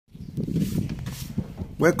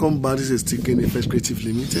Welcome back. This is Sticken Effects Creative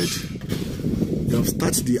Limited. You have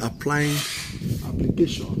started the application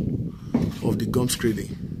of the gum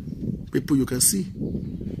screeding. People, you can see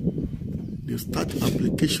you start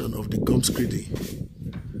application of the gum screeding,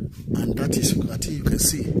 and that is, I think you can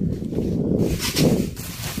see. You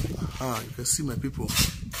can see, my people.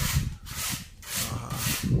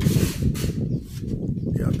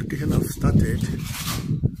 The application have started.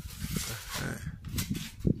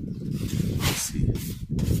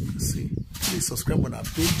 See, please subscribe on our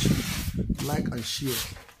page, like and share.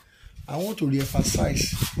 I want to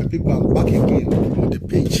re-emphasize, my people, I'm back again on the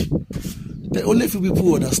page. The only few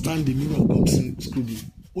people understand the meaning of gum screeding.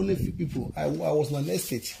 Only few people. I was on an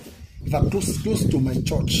estate. If I'm close to my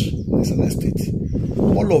church, there's an estate.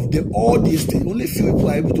 All the estate, only few people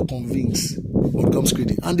are able to convince of gum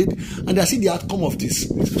screeding. And I see the outcome of this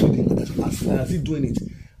screeding, and I see doing it.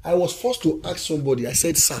 I was forced to ask somebody. I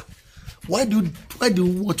said, sir, why do you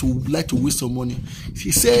like to waste your money?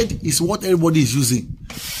 He said it's what everybody is using.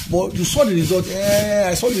 But you saw the result.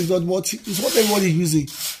 I saw the result, but it's what everybody is using.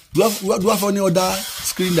 Do you have any other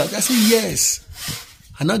screen that? I said yes.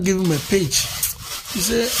 I now gave him my page. He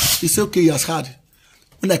said okay, he has had.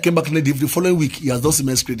 When I came back the following week, he has done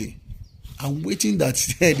cement screening. I'm waiting that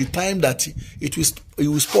the time that it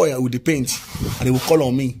will spoil with the paint, and they will call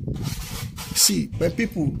on me. See, when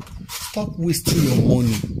people stop wasting your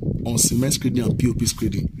money on cement screeding and POP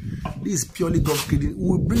screeding. This is purely gum screeding. We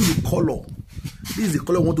will bring the color. This is the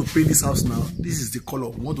color we want to paint this house now. This is the color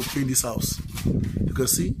we want to paint this house. You can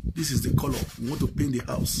see, this is the color we want to paint the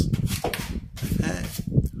house.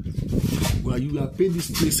 Well, you will paint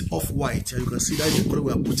this place off white, and you can see that is the color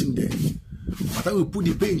we are putting there. By the time we put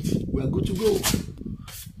the paint, we are good to go.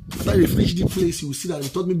 After we finish the place, you will see that we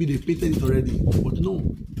thought maybe they painted it already, but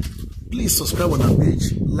no. Please subscribe on our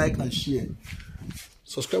page, like and share.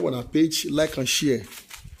 Subscribe on our page, like and share.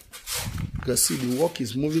 You can see the work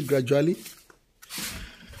is moving gradually.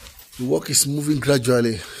 The work is moving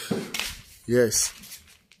gradually. Yes.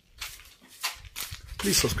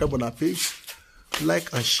 Please subscribe on our page,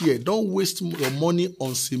 like and share. Don't waste your money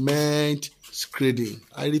on cement screeding.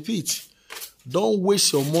 I repeat, don't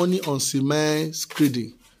waste your money on cement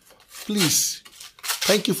screeding. Please.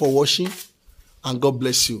 Thank you for watching, and God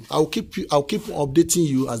bless you. I'll keep updating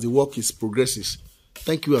you as the work progresses.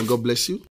 Thank you, and God bless you.